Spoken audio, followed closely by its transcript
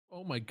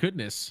Oh my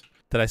goodness.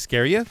 Did I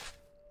scare you?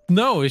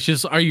 No, it's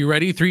just, are you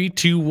ready? 3,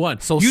 2, 1.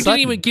 So you sudden.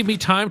 didn't even give me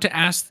time to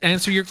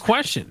answer your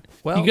question.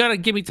 Well, you got to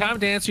give me time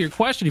to answer your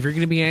question if you're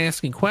going to be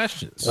asking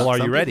questions. Well, are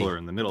Some you ready? people are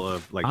in the middle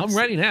of like. I'm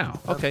ready now.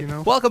 Okay. You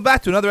know? Welcome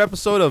back to another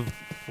episode of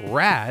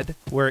R.A.D,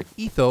 where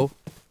Etho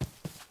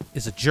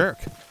is a jerk.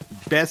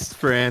 Best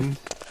friend.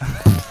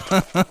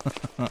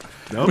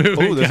 No. Wait,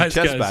 Oh, there's guys,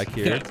 a chest guys, back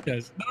here.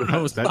 Guys.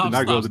 No, That stop, did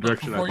not go the stop,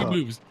 direction I before he thought.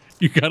 moves.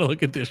 You got to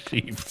look at this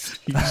sheep.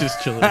 He's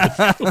just chilling.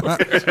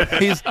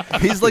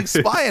 he's like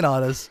spying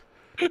on us.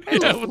 Hey,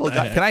 Yeah, little what the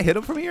guy. heck? Can I hit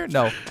him from here?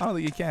 No, I don't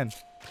think you can.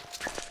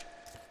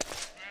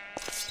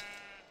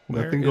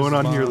 Nothing Where going is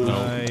on here,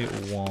 my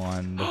Lou.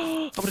 wand.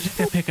 I'm going to take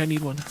that pick. I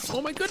need one.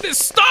 Oh my goodness.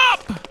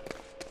 Stop.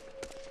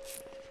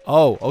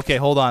 Oh, okay.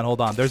 Hold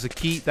on. There's a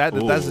key. That's a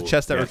Ooh,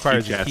 chest that yeah,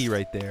 requires key a key chest.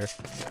 right there.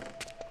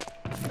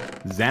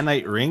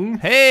 Zanite ring.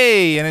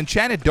 Hey, an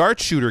enchanted dart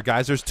shooter,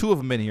 guys. There's 2 of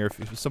them in here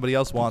if somebody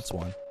else wants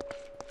one.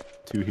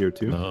 2 here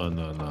too.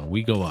 No.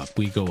 We go up.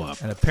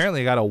 And apparently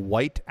I got a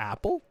white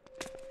apple.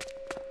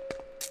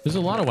 There's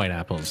a lot of white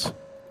apples.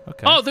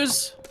 Okay. Oh,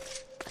 there's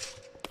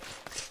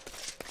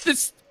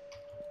this.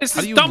 It's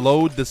How this do you dumb.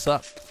 load this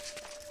up?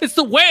 It's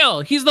the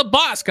whale. He's the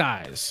boss,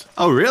 guys.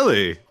 Oh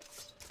really?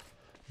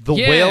 The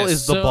Yeah, whale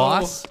is the so-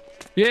 boss?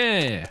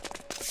 Yeah.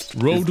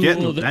 Rodul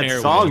getting- the that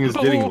Airwhale. song is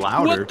getting Oh,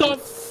 louder. What the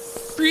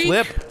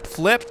freak?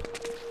 Flip.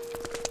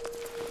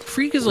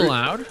 Freak is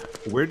allowed.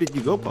 Where did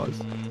you go, Buzz?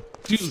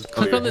 Dude,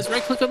 click yeah. on this.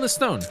 Right click on the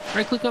stone.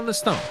 Right click on the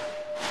stone.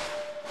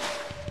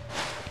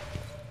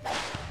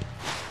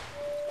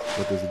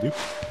 What does it do?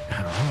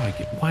 I don't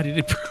know.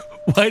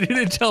 Why did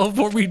it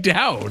teleport me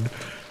down?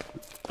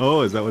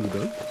 Oh, is that what it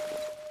does?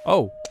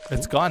 Oh,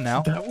 it's gone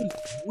now. That was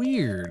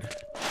weird.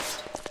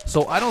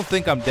 So I don't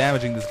think I'm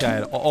damaging this guy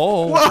at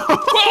all.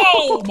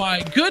 Oh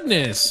my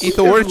goodness.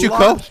 Etho, where did you go?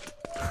 Launched.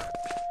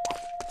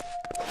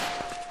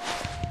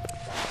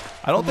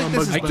 I don't think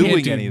this is I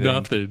doing can't do anything.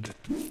 nothing.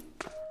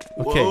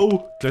 Okay,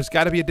 Whoa. there's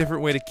got to be a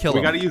different way to kill We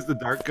him. gotta use the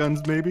dark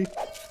guns, maybe.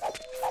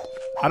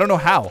 I don't know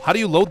how. How do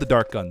you load the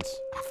dart guns?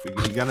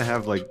 You gotta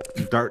have like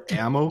dart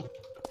ammo.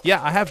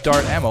 Yeah, I have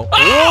dart ammo.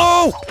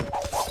 Ah!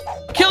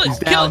 Whoa! Kill it. He's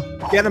Kill down.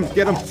 it.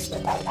 Get him.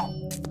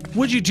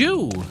 What'd you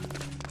do?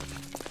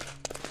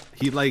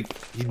 He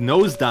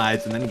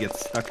nosedives and then he gets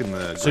stuck in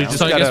the. So you ground.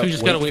 So I gotta guess we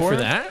just gotta wait wait for for it?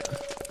 that.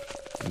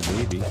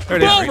 Maybe. There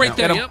it is. Oh, right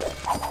there. Get him. Yep.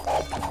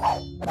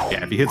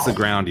 Yeah, if he hits the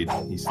ground, he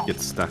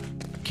gets stuck.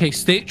 Okay,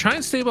 try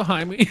and stay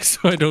behind me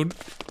so I don't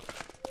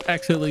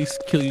accidentally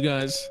kill you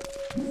guys.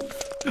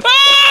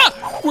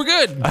 Ah! We're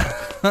good.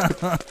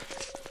 Oh,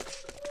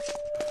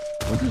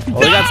 he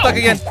got stuck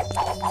again.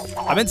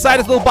 I'm inside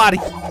his little body.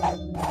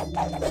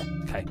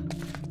 Okay.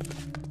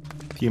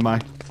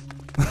 TMI.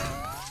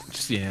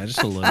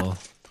 Just a little.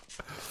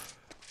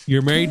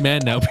 You're a married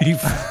man now, Beef.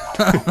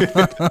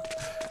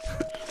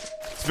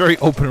 It's a very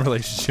open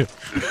relationship.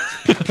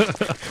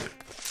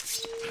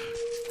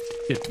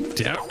 Get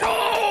down. No!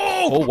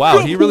 Oh, wow.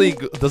 He really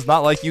does not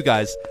like you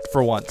guys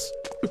for once.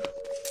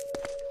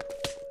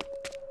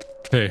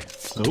 Hey.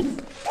 Oh.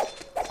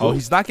 Oh,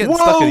 he's not getting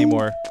Whoa! stuck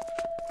anymore.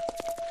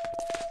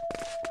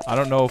 I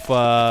don't know if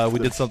we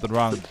did something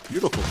wrong.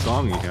 Beautiful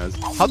song he has.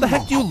 How the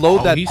heck do you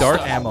load that he's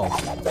dart stuck. ammo?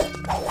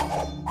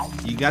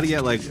 You gotta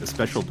get like a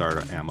special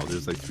dart ammo.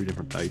 There's like 3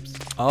 different types.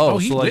 Oh,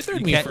 he so like withered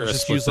you me can't for a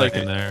just split use like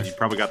second there. You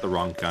probably got the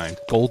wrong kind.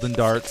 golden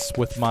darts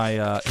with my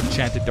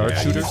enchanted dart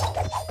Yeah, shooter.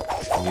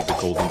 You need the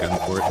golden gun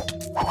for it.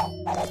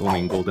 It's only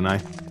in golden eye.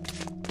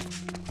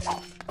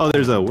 Oh,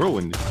 there's a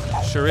whirlwind.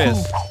 Sure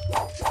is.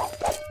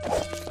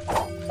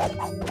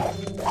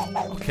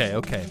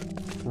 Okay.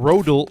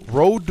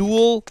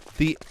 Rodul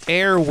the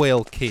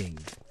Airwhale King.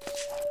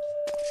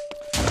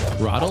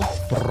 Rodul?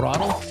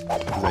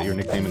 Is that your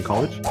nickname in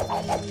college?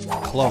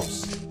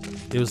 Close.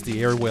 It was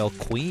the Airwhale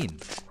Queen.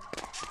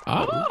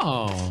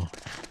 Oh.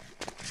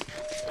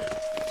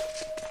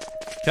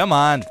 Come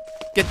on.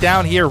 Get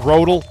down here,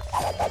 Rodul.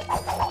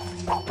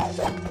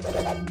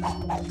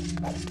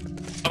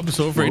 I'm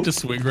so afraid to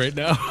swing right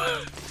now.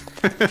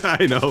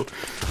 I know.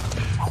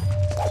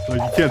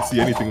 Like, you can't see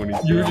anything when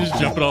he's You were doing just it.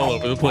 jumping all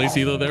over the place,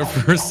 Etho, there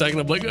for a second.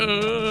 I'm like,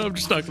 I'm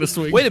just not gonna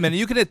swing. Wait a minute.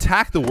 You can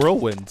attack the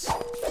whirlwinds.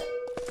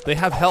 They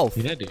have health.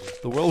 Yeah, dude.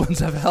 The whirlwinds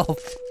have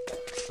health.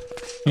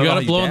 You I don't know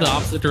gotta how blow in the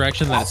damage it. opposite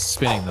direction that it's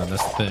spinning, though.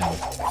 That's the thing.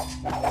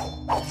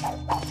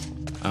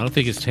 I don't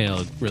think his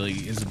tail really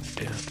is a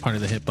part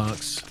of the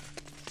hitbox.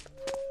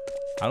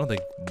 I don't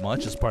think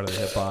much is part of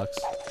the hitbox.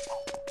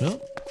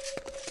 No.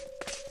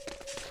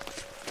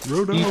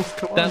 Rodo,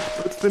 come on, that-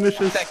 let's finish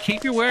this. That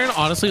cape you're wearing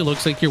honestly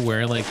looks like you're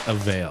wearing like a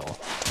veil.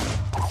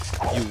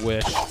 You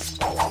wish.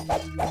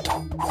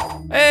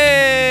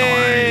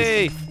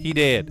 Hey! He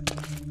did.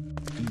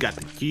 You got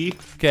the key.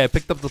 Okay, I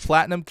picked up the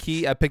platinum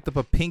key. I picked up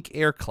a pink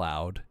air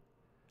cloud.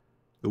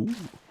 Ooh.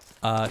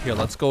 Here,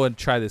 let's go and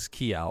try this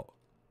key out.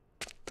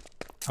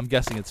 I'm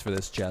guessing it's for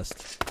this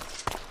chest.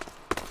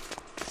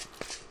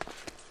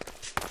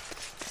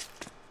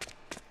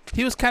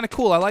 He was kind of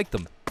cool. I liked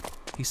him.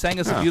 He sang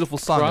us a Yeah. beautiful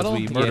song as Rodul?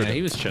 we murdered Yeah, he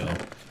him. was chill.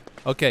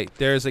 Okay,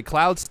 there's a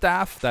cloud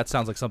staff. That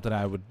sounds like something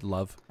I would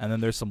love. And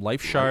then there's some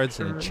life shards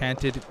and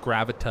enchanted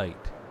gravitite.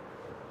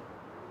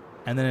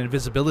 And then an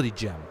invisibility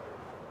gem.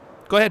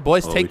 Go ahead,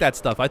 boys. Take that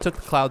stuff. I took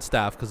the cloud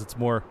staff because it's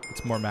more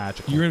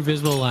magical. You were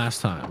invisible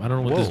last time. I don't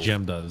know what Whoa. this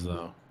gem does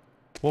though.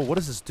 Whoa, what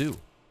does this do?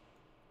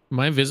 Am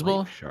I invisible?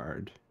 Life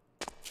shard.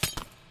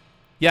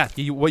 Yeah,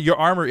 what your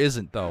armor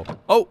isn't though.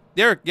 Oh,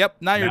 there. Yep.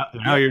 Now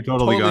you're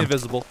totally gone.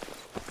 invisible.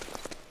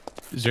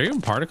 Is there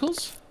even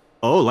particles?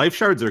 Oh, life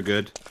shards are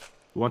good.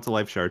 Who wants a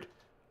life shard?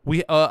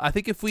 I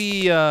think if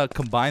we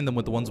combine them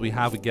with the ones we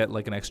have, we get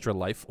like an extra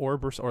life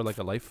orb or like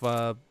a life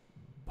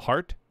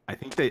heart. I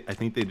think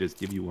they just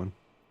give you one.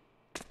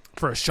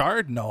 For a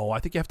shard? No, I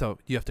think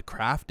you have to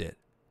craft it.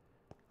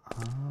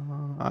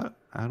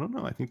 I don't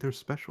know. I think they're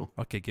special.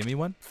 Okay, give me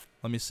one.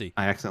 Let me see.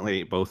 I accidentally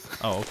ate both.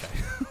 Oh, okay.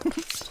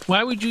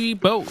 Why would you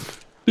eat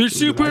both? They're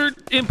super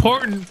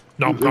important.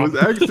 No, It was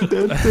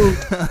accidental.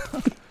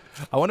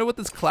 I wonder what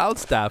this cloud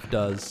staff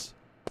does.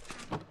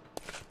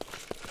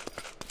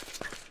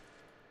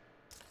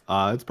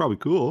 It's probably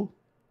cool.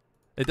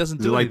 It doesn't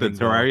Is do it like the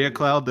anything, though. Terraria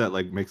cloud that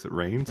like makes it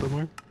rain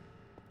somewhere?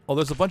 Oh,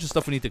 there's a bunch of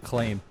stuff we need to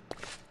claim.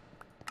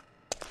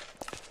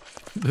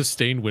 The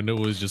stained window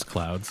was just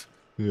clouds.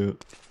 Yeah.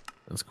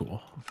 That's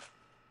cool.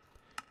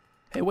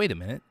 Hey, wait a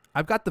minute.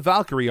 I've got the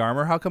Valkyrie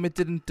armor. How come it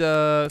didn't?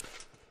 Is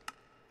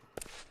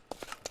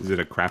it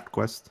a craft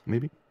quest?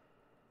 Maybe.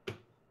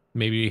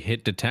 Maybe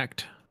hit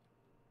detect.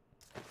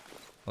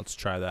 Let's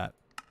try that.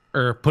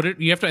 Or put it.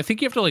 You have to. I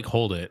think you have to like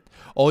hold it.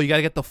 Oh, you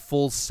gotta get the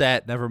full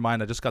set. Never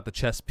mind. I just got the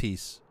chest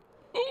piece.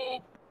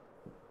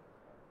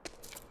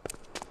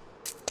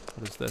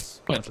 What is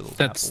this? But Bunch of those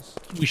that's.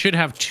 apples. We should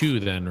have two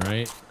then,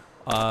 right?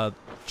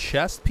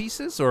 Chest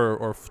pieces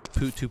or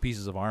two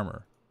pieces of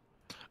armor.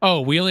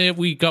 Oh,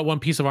 we got one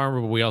piece of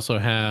armor, but we also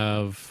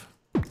have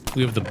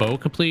the bow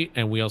complete,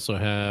 and we also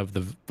have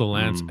the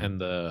lance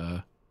and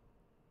the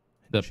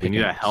You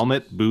need a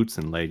helmet, boots,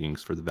 and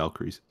leggings for the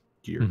Valkyries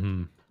gear.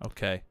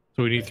 Okay.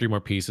 So we need 3 more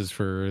pieces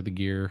for the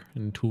gear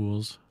and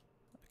tools.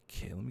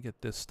 Okay, let me get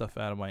this stuff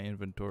out of my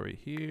inventory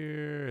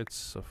here.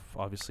 It's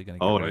obviously gonna.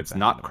 Get Oh, right it's back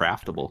not into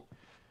craftable.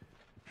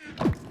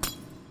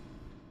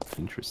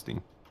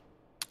 Interesting.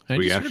 I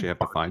We just actually have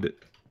to find it.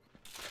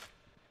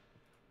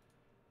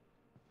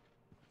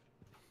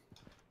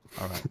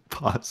 All right.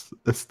 Pause.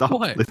 Stop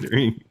What?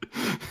 littering.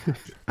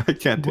 I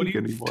can't What are take you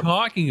anymore.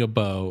 talking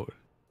about?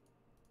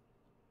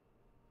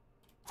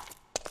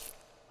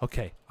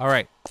 Okay. All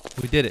right.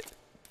 We did it.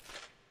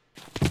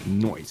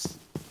 Noise.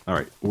 All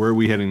right, where are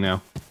we heading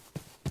now?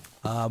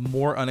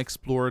 More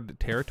unexplored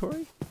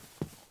territory.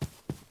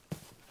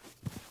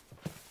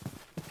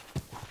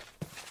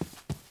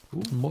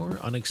 More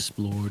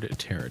unexplored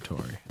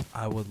territory.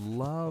 I would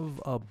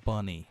love a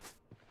bunny.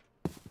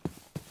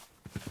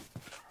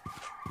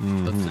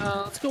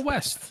 Let's go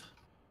west.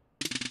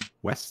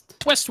 West.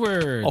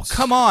 Westwards. Oh,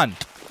 come on!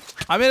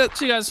 I'm in it.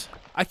 See you guys.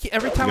 I can't,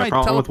 every You time got a I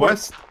problem with teleport.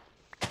 West?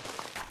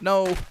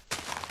 No.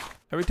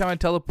 Every time I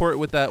teleport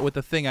with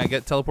the thing, I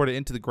get teleported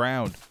into the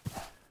ground.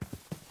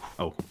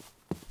 Oh.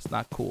 It's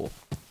not cool.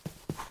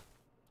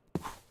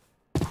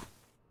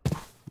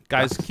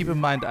 Guys, keep in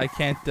mind I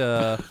can't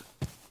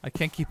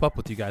keep up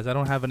with you guys. I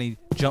don't have any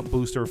jump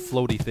boost or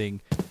floaty thing.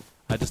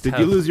 I just Did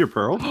have, you lose your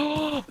pearl?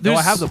 No,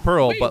 I have the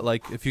pearl, Wait, but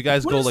like if you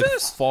guys what go is like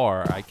this?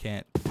 far, I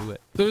can't do it.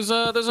 There's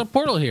a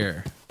portal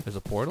here. There's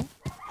a portal?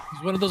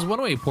 It's one of those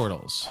one-way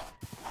portals.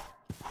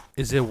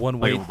 Is it one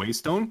way Like a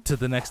waystone? to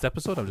the next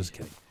episode? I'm just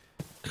kidding.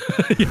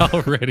 Yeah,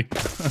 already.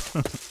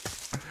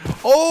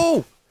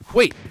 Oh!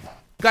 Wait.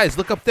 Guys,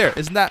 look up there.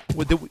 Isn't that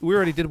we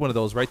already did one of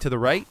those, right? To the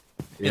right?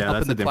 Yeah, Up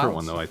that's in the a different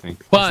clouds? one though, I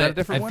think. But a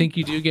different I think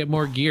you do get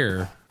more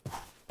gear.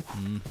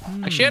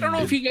 Actually, I don't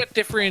know if you get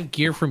different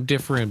gear from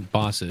different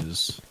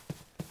bosses.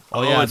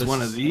 Oh, yeah, it's this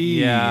one of is- these.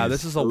 yeah,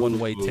 this is a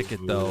one-way ticket,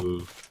 though.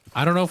 Ooh.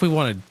 I don't know if we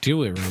want to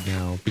do it right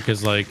now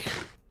because, like,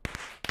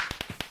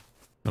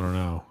 I don't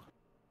know.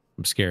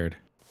 I'm scared.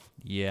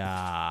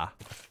 Yeah.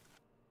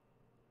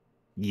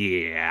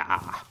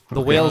 Yeah. The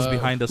whale's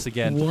behind us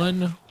again.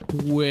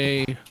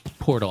 One-way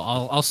portal.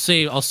 I'll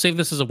save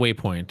this as a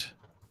waypoint.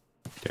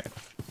 Okay.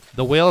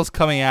 The whale is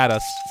coming at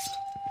us.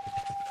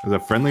 Is it a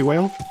friendly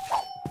whale?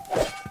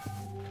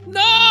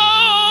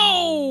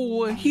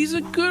 No, he's a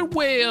good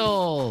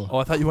whale. Oh,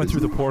 I thought you went through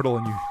the portal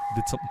and you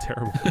did something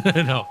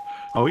terrible. No.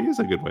 Oh, he is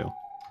a good whale.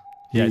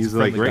 Yeah, he's a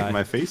like friendly right guy. in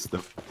my face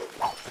though.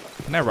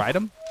 Can I ride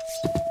him?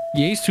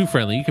 Yeah, he's too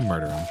friendly. You can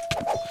murder him.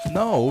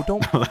 No,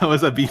 don't. That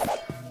was a beef.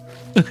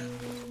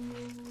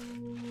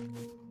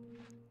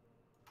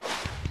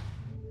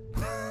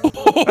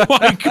 Oh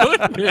my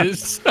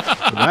goodness.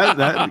 that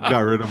got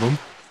rid of him.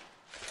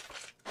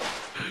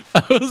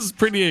 That was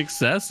pretty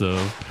excessive.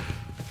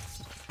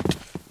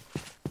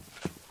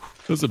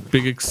 That was a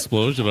big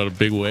explosion about a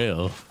big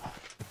whale.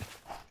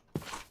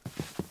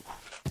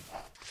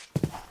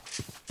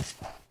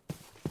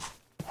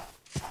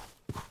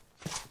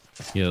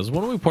 Yeah, those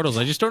one-way portals.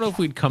 I just don't know if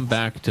we'd come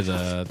back to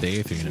the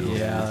A3. You know?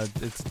 Yeah,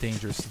 it's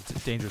dangerous. It's a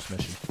dangerous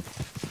mission.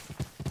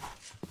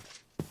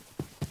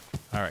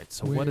 All right,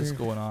 so what is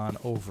going on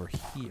over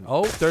here?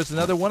 Oh, there's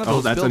another one of those.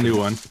 Oh, that's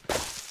buildings.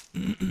 a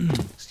new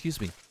one.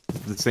 Excuse me.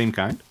 The same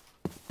kind?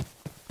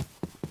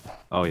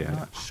 Oh, yeah.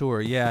 Not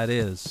sure. Yeah, it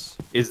is.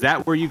 Is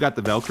that where you got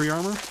the Valkyrie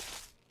armor?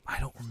 I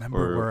don't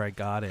remember where I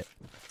got it.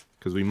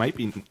 Because we might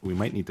need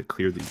to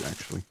clear these,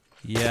 actually.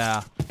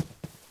 Yeah.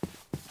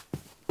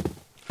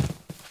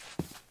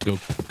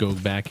 Go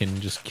back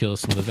and just kill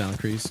some of the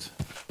Valkyries.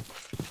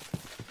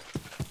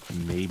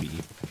 Maybe.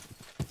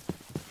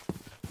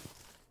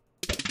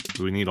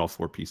 Do we need all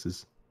 4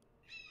 pieces?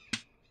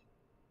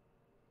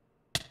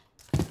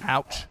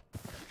 Ouch.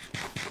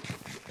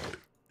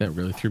 That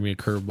really threw me a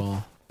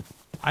curveball.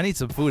 I need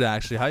some food,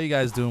 actually. How you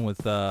guys doing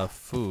with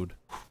food?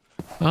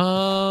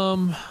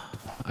 I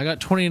got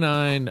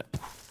 29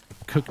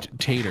 cooked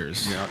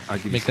taters. Yeah, I'll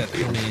give Make you that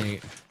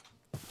 28.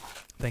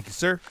 Thank you,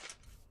 sir.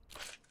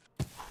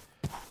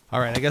 All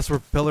right, I guess we're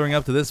pillaring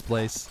up to this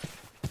place.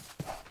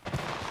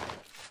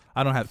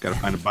 I don't have... Gotta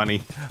find a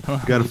bunny.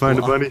 Gotta find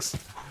a bunny.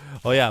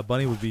 Oh, yeah,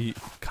 bunny would be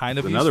kind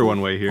of Another useful.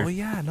 one way here. Oh,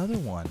 yeah, another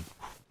one.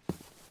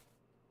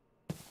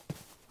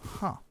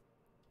 Huh.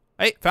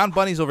 Hey, found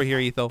bunnies over here,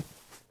 Etho.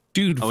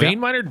 Dude, vein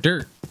miner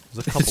dirt.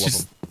 There's a couple It's of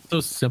just them. so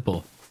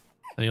simple.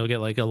 And you'll get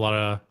like a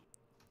lot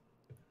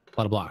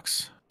of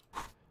blocks.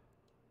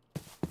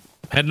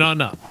 Heading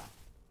on up.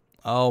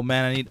 Oh,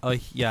 man, I need... Oh,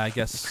 yeah, I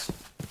guess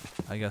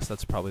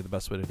that's probably the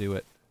best way to do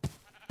it.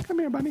 Come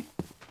here, bunny.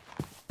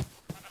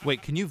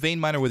 Wait, can you vein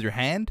miner with your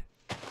hand?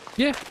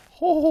 Yeah.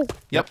 Oh,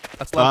 yep.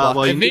 That's level up.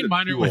 Well, you And need vein a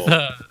miner tool.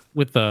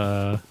 with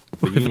But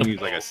you can use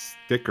like a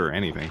stick or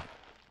anything.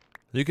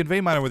 You can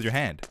vein miner with your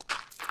hand.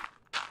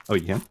 Oh,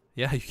 you can?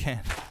 Yeah, you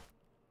can.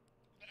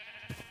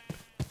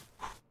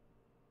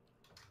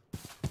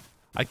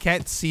 I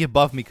can't see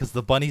above me because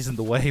the bunny's in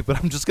the way, but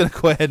I'm just going to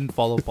go ahead and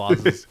follow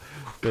Paz's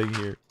thing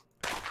here.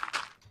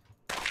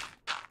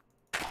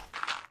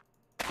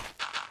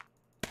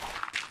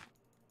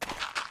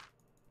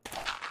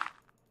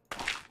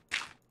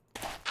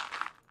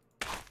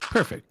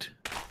 Perfect.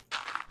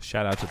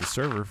 Shout out to the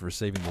server for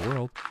saving the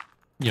world.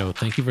 Yo,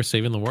 thank you for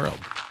saving the world.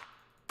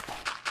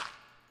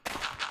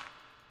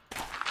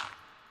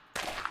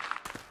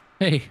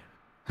 Hey,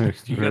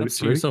 you got up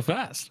here so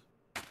fast.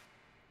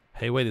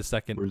 Hey, wait a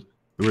second.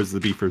 Where's the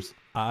beefers?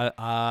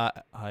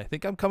 I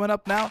think I'm coming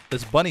up now.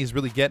 This bunny's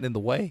really getting in the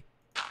way.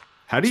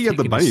 How do you get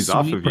the bunnies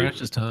off of you?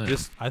 Precious time.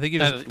 I think you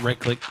just right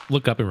click,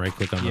 look up and right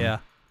click on them. yeah.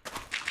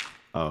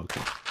 Oh,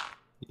 okay.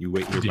 You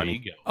wait your There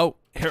bunny. you go. Oh,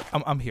 here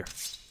I'm here.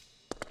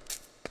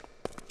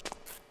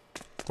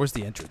 Where's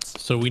the entrance?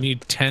 So we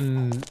need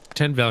 10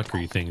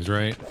 Valkyrie things,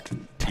 right?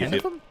 10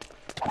 of them?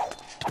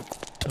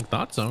 I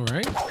thought so,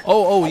 right?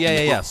 Oh,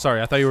 yeah.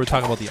 Sorry, I thought you were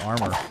talking about the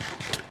armor.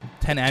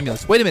 10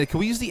 amulets. Wait a minute, can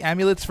we use the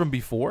amulets from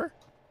before?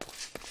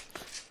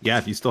 Yeah,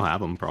 if you still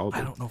have them, probably.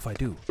 I don't know if I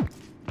do.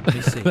 Let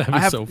me see. That'd be I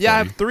have so I funny.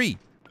 have 3.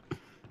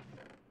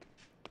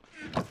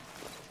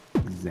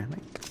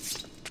 Examine.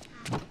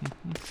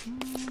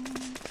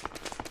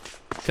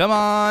 Come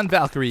on,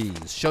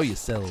 Valkyries, show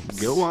yourselves.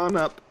 Go on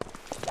up.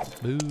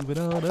 Moving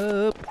on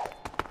up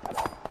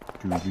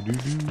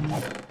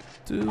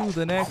to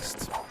the next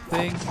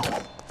thing.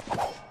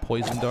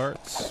 Poison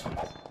darts.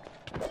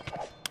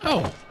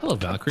 Oh, hello,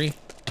 Valkyrie.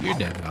 You're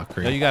dead,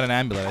 Valkyrie. Oh, you got an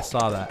amulet. I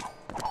saw that.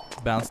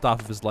 Bounced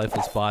off of his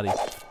lifeless body.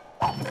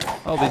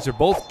 Oh, these are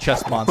both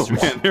chest Oh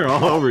monsters. man, they're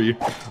all over you.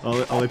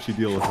 I'll let you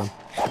deal with them.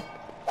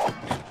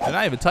 They're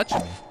not even touching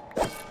me.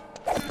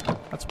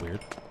 That's weird.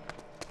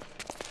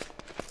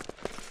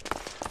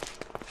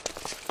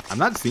 I'm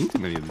not seeing too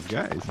many of these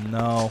guys.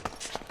 No.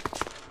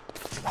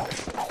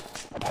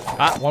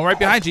 Ah, one right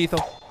behind you, Etho.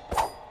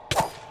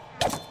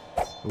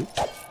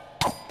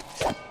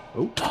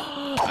 Oh.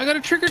 I got a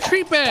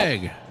trick-or-treat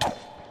bag.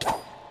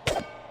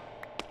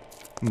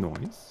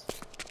 Nice.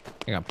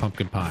 I got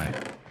pumpkin pie.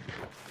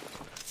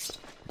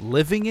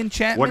 Living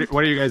enchantment?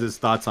 What are you guys'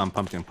 thoughts on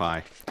pumpkin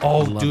pie? Oh,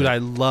 Love dude, it. I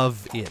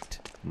love it.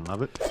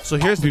 Love it. So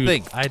here's the Dude.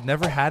 thing. I'd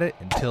never had it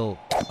until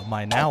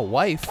my now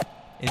wife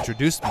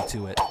introduced me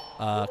to it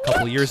a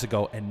couple of years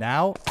ago, and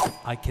now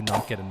I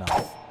cannot get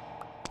enough.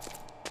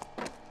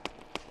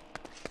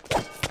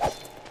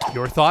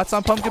 Your thoughts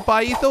on pumpkin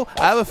pie, Etho?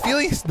 I have a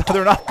feeling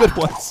they're not good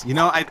ones. You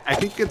know, I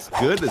think it's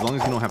good as long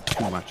as you don't have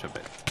too much of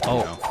it. Oh,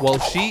 You know? well,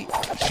 she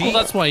Well,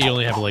 that's why you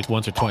only have it like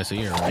once or twice a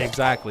year, right?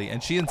 exactly,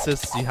 and she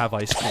insists you have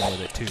ice cream with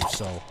it too.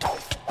 So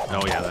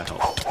Oh yeah, that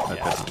helps. That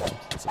yeah, definitely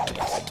helps. it's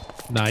amazing.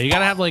 Nah, you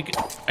gotta have like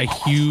a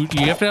huge.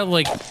 You have to have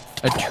like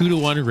a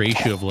 2-to-1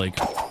 ratio of like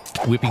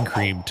whipping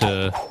cream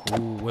to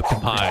Ooh, whipping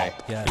pie.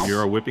 cream. Yes.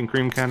 You're a whipping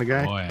cream kind of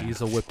guy. Oh, yeah.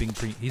 He's a whipping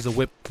cream. He's a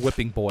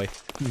whipping boy.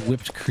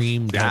 Whipped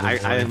cream. Yeah, double I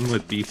boy. am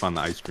with beef on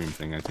the ice cream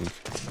thing. I think.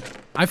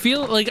 I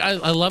feel like I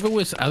love it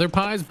with other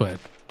pies, but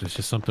there's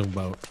just something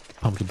about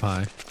pumpkin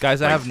pie.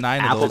 Guys, I Like, have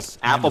 9 apple, of those.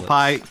 Apple amulets.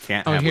 pie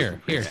can't Oh, have here,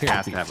 whipping cream. here, It here.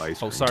 has to have ice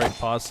cream. Oh, sorry,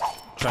 pause.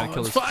 Trying to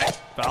kill It's this fine.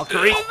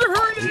 Valkyrie. They're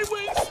hurt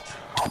anyways.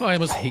 Oh, I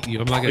almost hate you.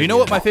 I'm not gonna. You know do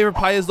what my that. favorite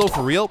pie is though,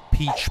 for real?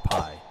 Peach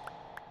pie.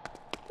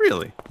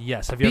 Really?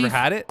 Yes. Have you ever Beef.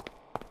 had it?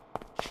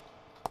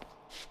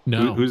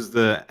 No. Who's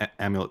the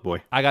amulet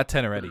boy? I got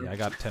 10 already. I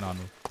got 10 on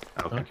me.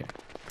 Okay. Okay.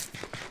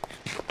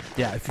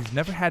 Yeah, if you've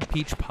never had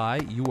peach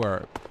pie, you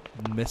are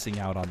missing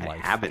out on life. I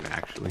haven't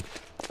actually.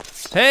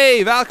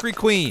 Hey, Valkyrie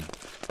Queen!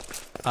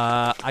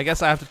 I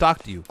guess I have to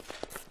talk to you.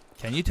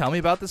 Can you tell me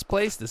about this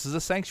place? This is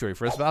a sanctuary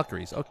for us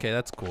Valkyries. Okay,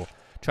 that's cool.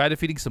 Try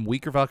defeating some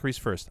weaker Valkyries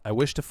first. I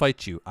wish to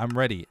fight you. I'm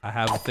ready. I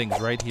have the things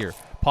right here.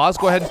 Pause,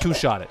 go ahead and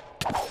two-shot it.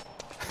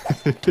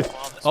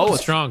 Oh,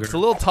 it's stronger. It's a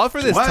little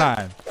tougher this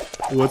time.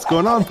 What's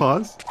going on,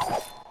 Pause?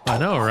 I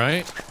know,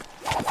 right?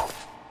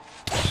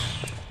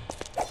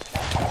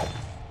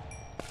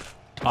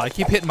 Oh, I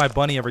keep hitting my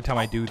bunny every time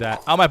I do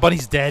that. Oh, my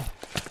bunny's dead.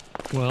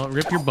 Well,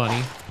 rip your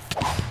bunny.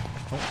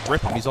 Don't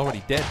rip him. He's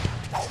already dead.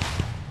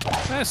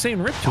 Ah,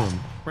 saying rip to him.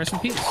 Rest in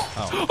peace.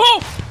 Oh.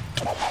 Oh!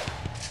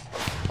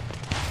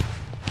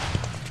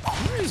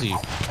 Where is he?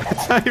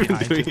 It's not even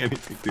doing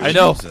anything to it. I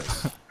know.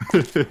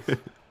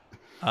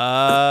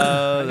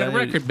 I got a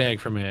record bag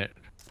from it.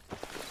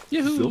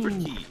 Yahoo! Silver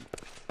key.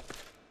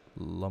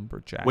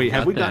 Lumberjack. Wait,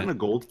 have we that. gotten a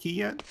gold key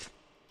yet?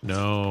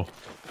 No.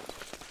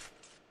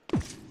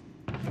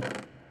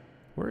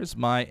 Where's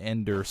my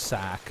ender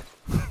sack?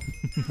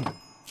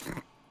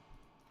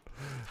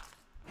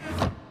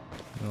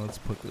 Now let's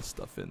put this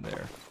stuff in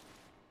there.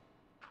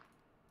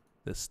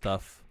 This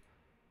stuff.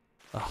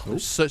 Oh,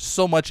 there's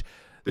so much.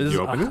 Did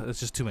you open it? It's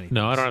just too many.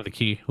 No, I things. don't have the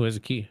key. Who has the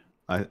key?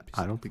 I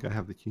don't think I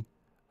have the key.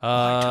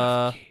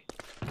 I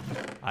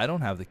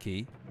don't have the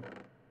key.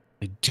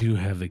 I do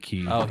have the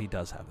key. Oh, he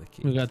does have the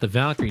key. We got the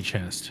Valkyrie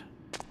chest.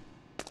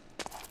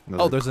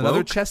 Another Oh, there's another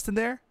cloak? chest in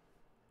there?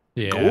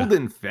 Yeah.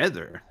 Golden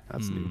feather.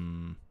 That's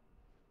new.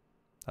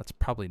 That's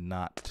probably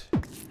not.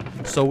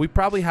 So we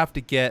probably have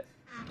to get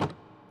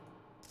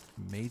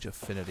Mage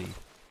Affinity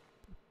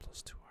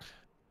 +2.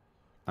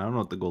 I don't know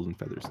what the golden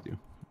feathers do.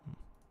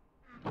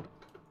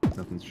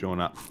 Nothing's showing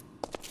up.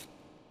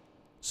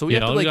 So we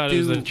Yeah, have all to we like got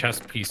is do. the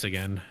chest piece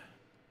again.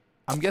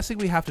 I'm guessing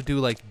we have to do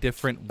like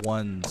different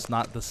ones,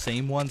 not the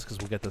same ones, because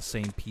we'll get the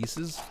same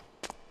pieces.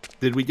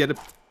 Did we get a...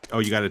 Oh,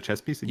 you got a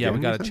chest piece again? Yeah, we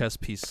got you a said?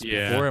 chest piece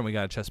Yeah. before, and we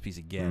got a chest piece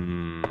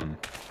again.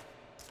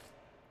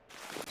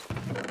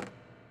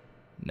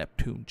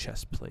 Neptune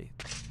chest plate.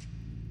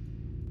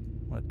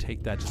 I want to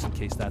take that just in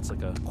case that's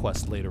like a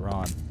quest later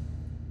on.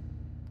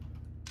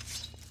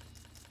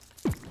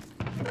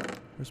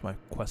 Where's my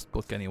quest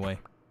book anyway?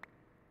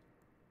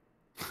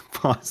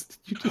 Pause. Did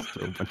you just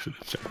throw a bunch of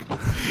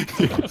junk?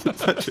 You're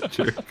such a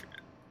jerk.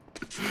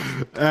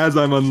 As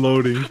I'm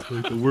unloading,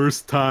 like the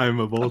worst time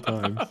of all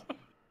times.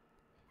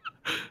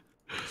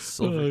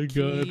 Silver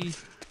God. key.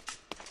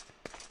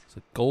 It's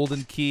a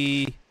golden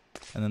key.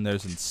 And then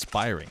there's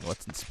inspiring.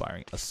 What's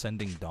inspiring?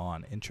 Ascending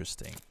Dawn.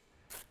 Interesting.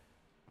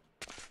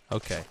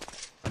 Okay.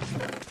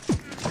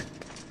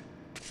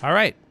 All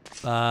right.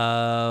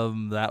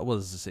 That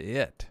was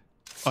it.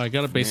 Oh, I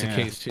got a basic Yeah.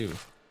 case too.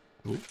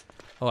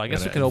 Oh, I guess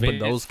Got we a can open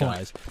advanced those one.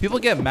 guys. People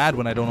get mad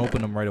when I don't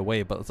open them right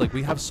away, but it's like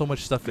we have so much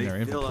stuff in our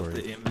They fill up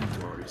inventory. the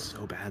inventory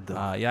so bad,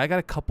 though. Yeah, I got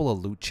a couple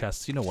of loot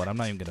chests. You know what? I'm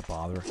not even gonna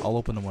bother. I'll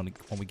open them when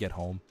we get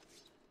home.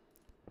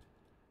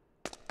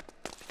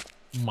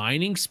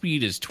 Mining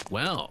speed is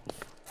 12.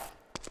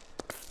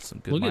 Some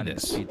good Look at mining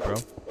this. speed, bro.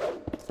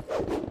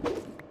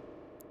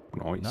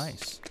 Nice.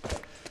 Nice.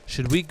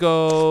 Should we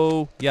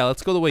go? Yeah,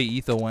 let's go the way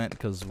Etho went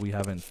because we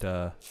haven't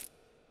Yeah.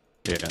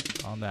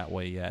 on that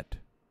way yet.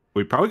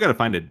 We probably got to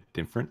find a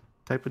different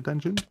type of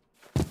dungeon.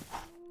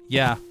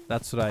 Yeah,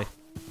 that's what I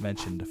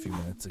mentioned a few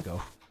minutes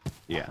ago.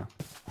 Yeah.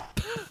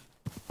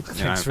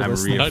 Thanks for I'm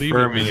listening.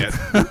 reaffirming it.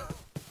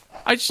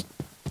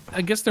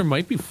 I guess there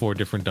might be 4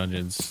 different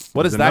dungeons.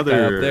 What is There's that guy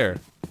another- up there?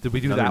 Did we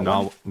do Another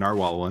that one?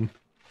 Narwhal one.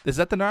 Is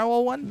that the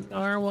narwhal one?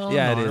 Narwhal.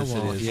 Yeah, it is,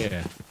 narwhal, it is.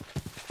 Yeah.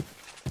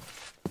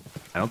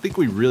 I don't think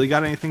we really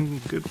got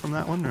anything good from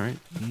that one, right?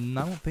 I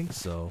don't think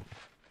so.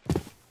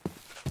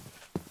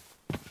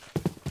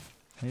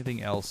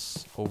 Anything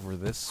else over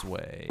this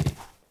way?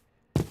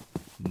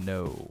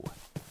 No.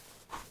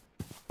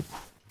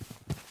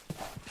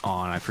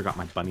 Oh, and I forgot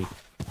my bunny.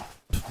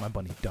 Pff, my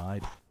bunny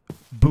died.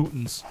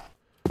 Bootins.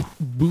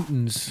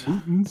 Bootins.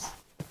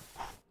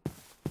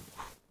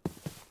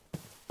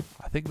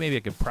 I think maybe I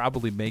could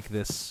probably make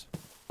this.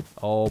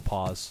 Oh,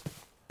 pause.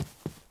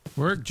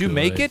 We're Did you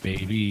make good, it?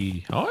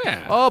 baby? Oh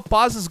yeah. Oh,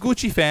 pause is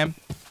Gucci fam.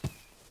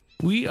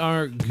 We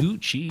are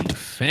Gucci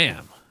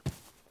fam.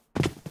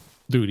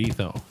 Dude,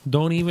 Etho,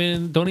 don't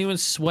even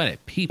sweat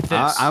it. Peep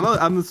this.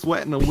 I'm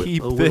sweating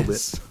Peep a little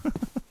this. bit.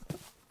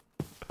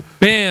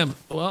 Bam.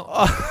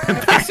 Well,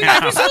 see,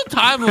 every single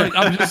time, like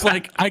I'm just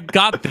like, I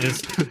got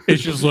this.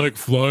 It's just like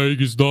flying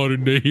is not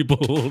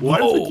enabled. Why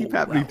does Whoa. it keep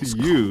happening to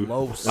you?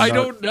 Close. I Not-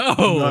 don't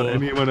know. Not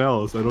anyone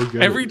else. I don't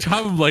get Every it.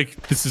 time I'm like,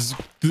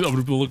 I'm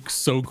gonna look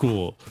so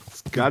cool.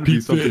 It's got to be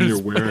Peep something this, you're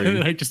and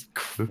wearing. I just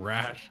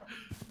crash.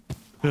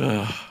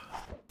 Ugh.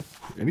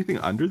 Anything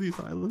under these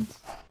islands?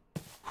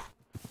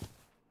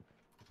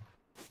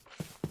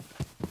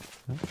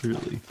 Not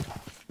really.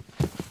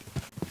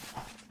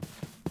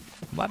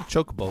 A lot of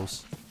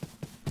chocobos.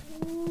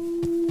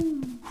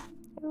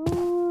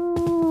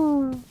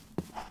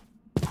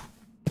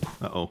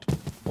 Uh-oh.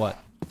 What?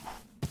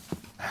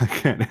 I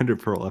can't ender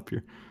pearl up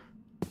here.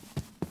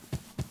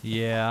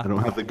 Yeah. I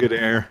don't have the good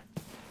air.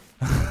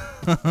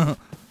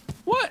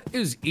 What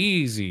is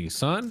easy,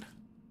 son?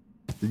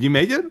 Did you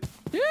make it?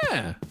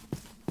 Yeah.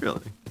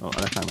 Really? Oh,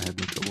 that time I had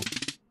no trouble.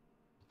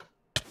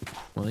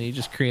 Well, you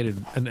just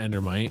created an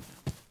endermite.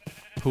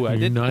 Who I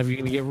You're did? not even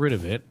gonna get rid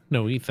of it.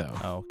 No, Etho.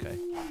 Oh, okay.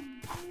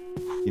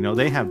 You know,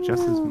 they have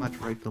just as much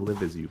right to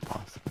live as you,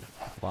 possibly.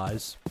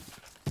 Lies.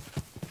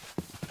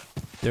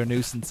 Their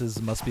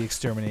nuisances must be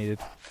exterminated.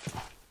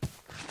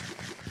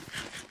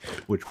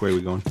 Which way are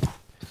we going?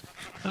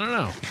 I don't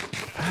know.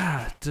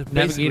 Basically,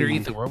 Navigator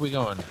Etho, where are we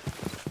going?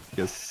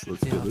 Guess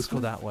let's yeah, do let's this go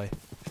one. that way.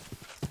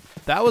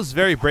 That was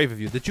very brave of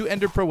you. Did you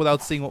ender pearl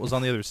without seeing what was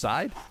on the other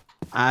side?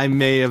 I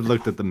may have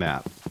looked at the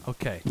map.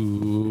 Okay.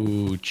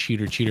 Ooh,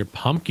 cheater,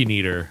 pumpkin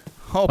eater.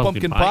 Oh,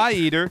 pumpkin pie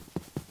eater.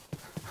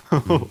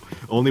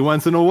 Only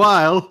once in a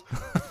while.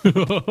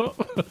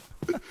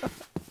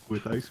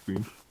 With ice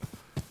cream.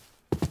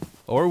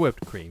 Or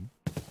whipped cream.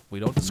 We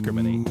don't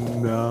discriminate.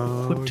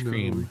 No. Whipped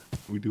cream.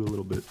 We do a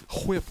little bit.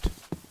 Whipped.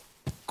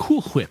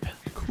 Cool whip.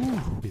 Cool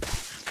whip.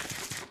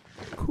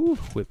 Cool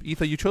whip.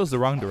 Ethan, you chose the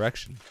wrong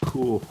direction.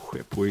 Cool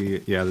whip.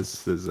 Yeah,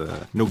 this is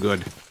no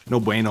good. No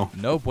bueno.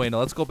 No bueno.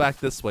 Let's go back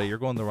this way. You're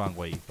going the wrong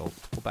way, Ethan.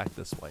 Go back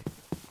this way.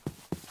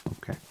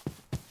 Okay.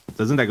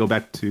 Doesn't that go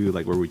back to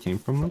like where we came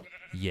from though?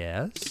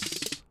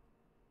 Yes.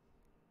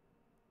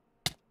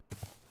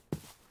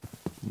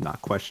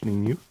 Not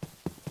questioning you.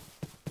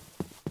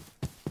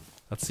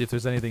 Let's see if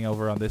there's anything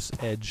over on this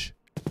edge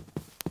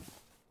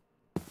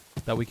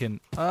that we can...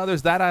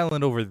 there's that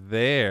island over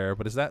there,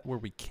 but is that where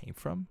we came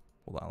from?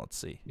 Hold on, let's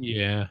see.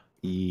 Yeah.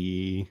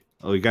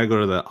 Oh, we gotta go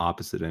to the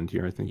opposite end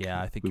here, I think.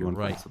 Yeah, I think we you're want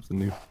to find right. something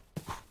new.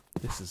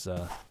 This is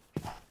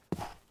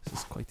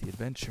quite the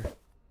adventure.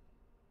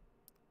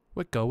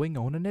 We're going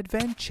on an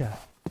adventure.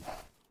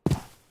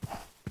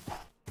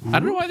 I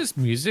don't know why this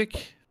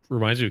music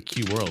reminds me of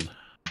Q World.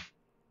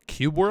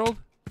 Cube World?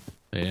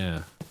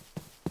 Yeah.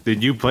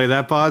 Did you play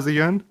that pause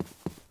again?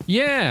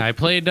 Yeah, I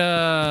played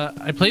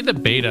the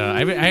beta.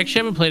 I actually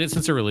haven't played it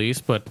since the release,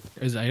 but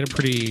I had a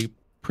pretty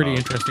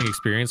interesting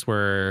experience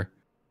where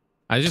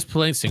I was just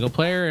playing single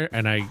player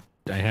and I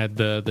had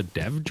the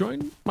dev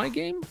join my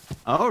game.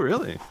 Oh,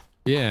 really?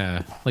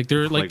 Yeah, like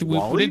they're like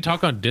we didn't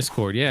talk on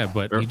Discord, yeah,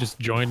 but he just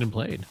joined and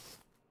played.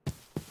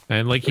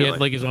 And like he had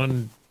like his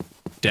own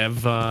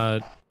dev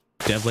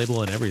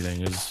label and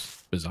everything. It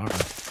was bizarre.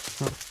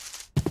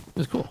 It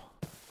was cool.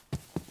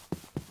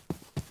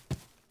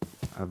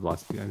 I've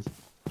lost you guys.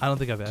 I don't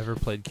think I've ever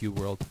played Cube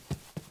World.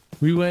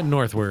 We went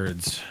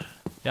northwards.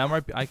 Yeah, I'm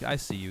right. I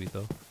see you,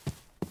 Etho.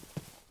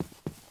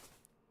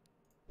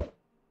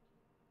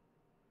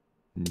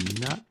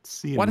 Not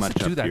seeing Why does much it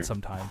do up that here.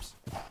 sometimes?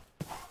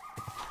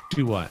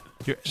 Do what?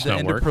 The not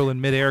ender work? pearl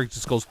in midair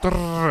just goes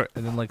and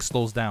then like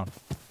slows down.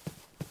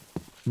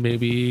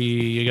 Maybe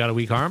you got a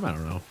weak arm? I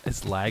don't know.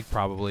 It's lag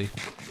probably.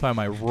 Probably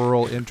my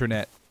rural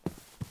internet.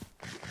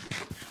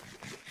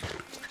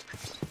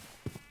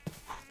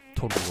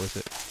 Totally worth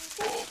it.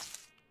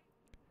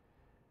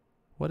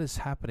 What is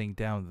happening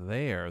down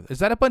there? Is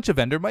that a bunch of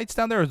endermites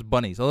down there or is it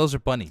bunnies? Oh, those are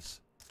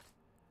bunnies.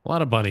 A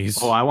lot of bunnies.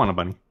 Oh, I want a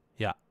bunny.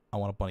 Yeah, I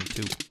want a bunny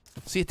too.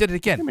 See, it did it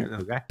again. Come here,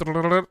 little guy.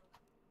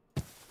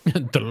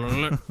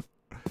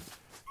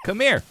 Come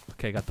here.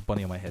 Okay, I got the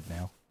bunny on my head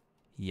now.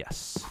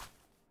 Yes.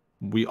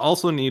 We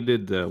also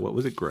needed what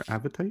was it?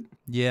 Gravitite.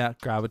 Yeah,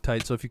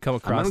 gravitite. So if you come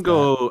across I'm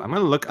gonna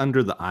look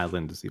under the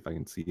island to see if I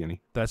can see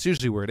any. that's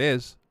usually where it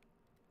is.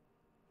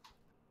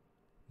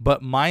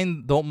 But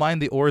don't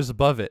mind the ores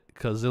above it,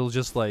 because it'll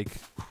just like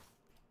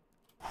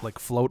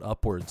float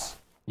upwards.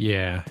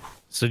 Yeah.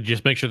 So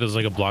just make sure there's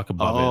like a block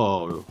above it.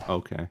 Oh,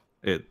 okay.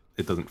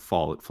 It doesn't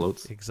fall; it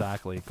floats.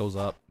 Exactly, it goes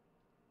up.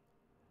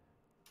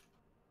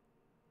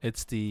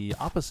 It's the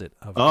opposite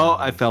of. Oh,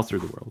 gravity. I fell through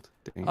the world.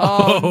 Dang.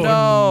 Oh, no.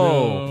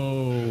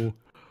 no.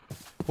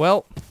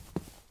 Well,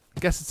 I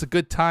guess it's a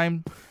good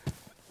time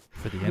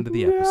for the end of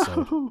the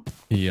episode.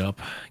 Yep.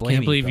 Blame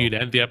Can't believe Etho. you'd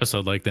end the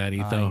episode like that, I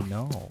Etho.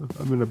 know.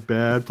 I'm in a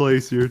bad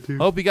place here too.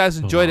 Hope you guys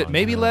enjoyed it. Oh,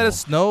 Maybe no. let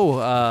us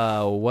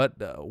know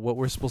what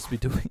we're supposed to be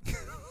doing.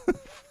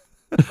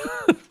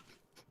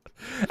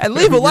 And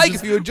leave a like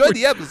if you enjoyed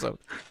the episode.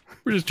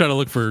 We're just trying to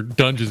look for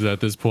dungeons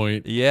at this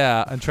point.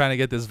 Yeah, I'm trying to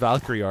get this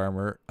Valkyrie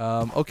armor.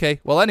 Okay.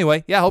 Well,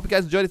 anyway, yeah, hope you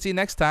guys enjoyed it. See you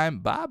next time.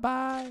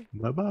 Bye-bye.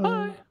 Bye-bye.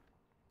 Bye.